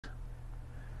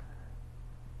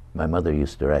My mother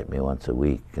used to write me once a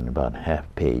week in about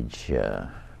half-page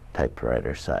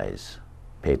typewriter size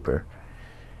paper,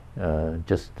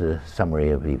 just a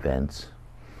summary of events.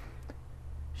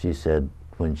 She said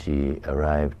when she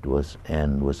arrived was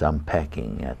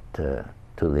unpacking at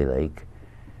Tule Lake,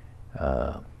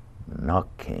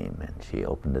 knock came, and she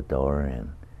opened the door,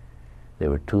 and there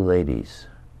were two ladies,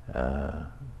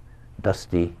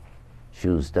 dusty,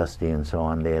 shoes dusty and so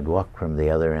on. They had walked from the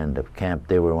other end of camp.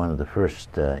 They were one of the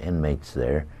first inmates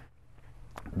there.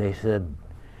 They said,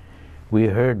 "We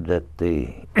heard that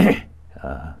the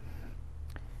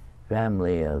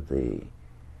family of the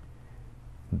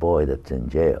boy that's in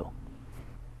jail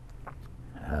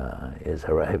is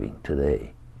arriving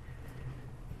today.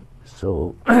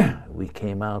 So we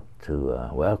came out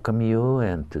to welcome you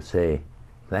and to say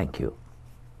thank you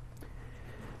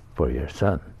for your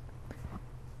son."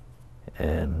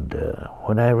 And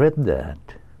when I read that,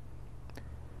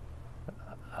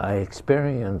 I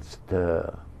experienced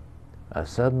a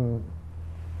sudden,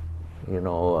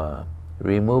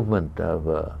 removement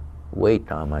of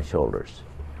weight on my shoulders,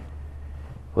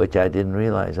 which I didn't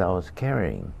realize I was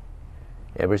carrying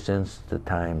ever since the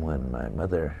time when my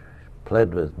mother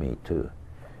pled with me to.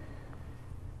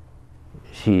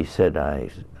 She said, I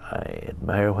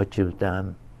admire what you've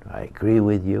done, I agree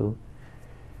with you,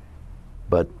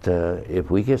 but if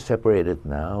we get separated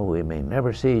now, we may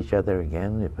never see each other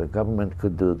again. If the government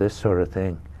could do this sort of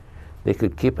thing, they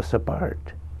could keep us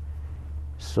apart.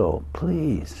 So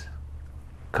please,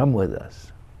 come with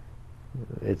us.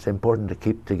 It's important to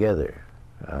keep together.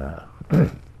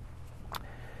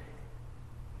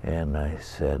 And I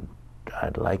said,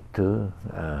 I'd like to,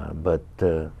 but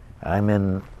I'm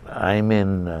in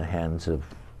hands of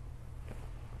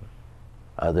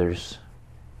others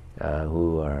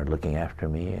who are looking after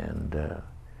me, and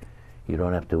you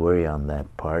don't have to worry on that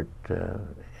part.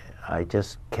 I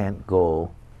just can't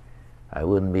go. I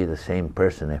wouldn't be the same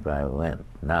person if I went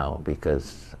now,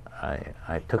 because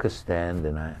I took a stand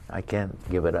and I can't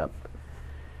give it up.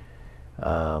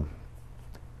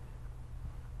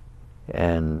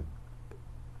 And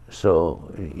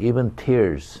so even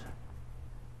tears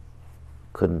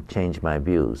couldn't change my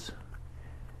views.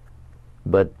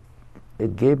 But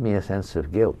it gave me a sense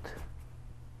of guilt,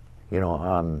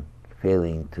 on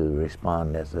failing to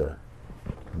respond as a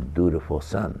dutiful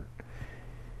son.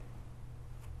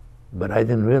 But I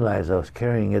didn't realize I was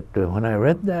carrying it. When I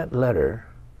read that letter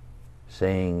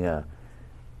saying,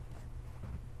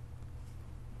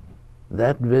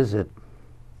 that visit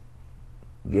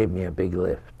gave me a big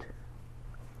lift.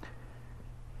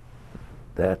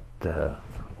 That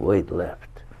weight left.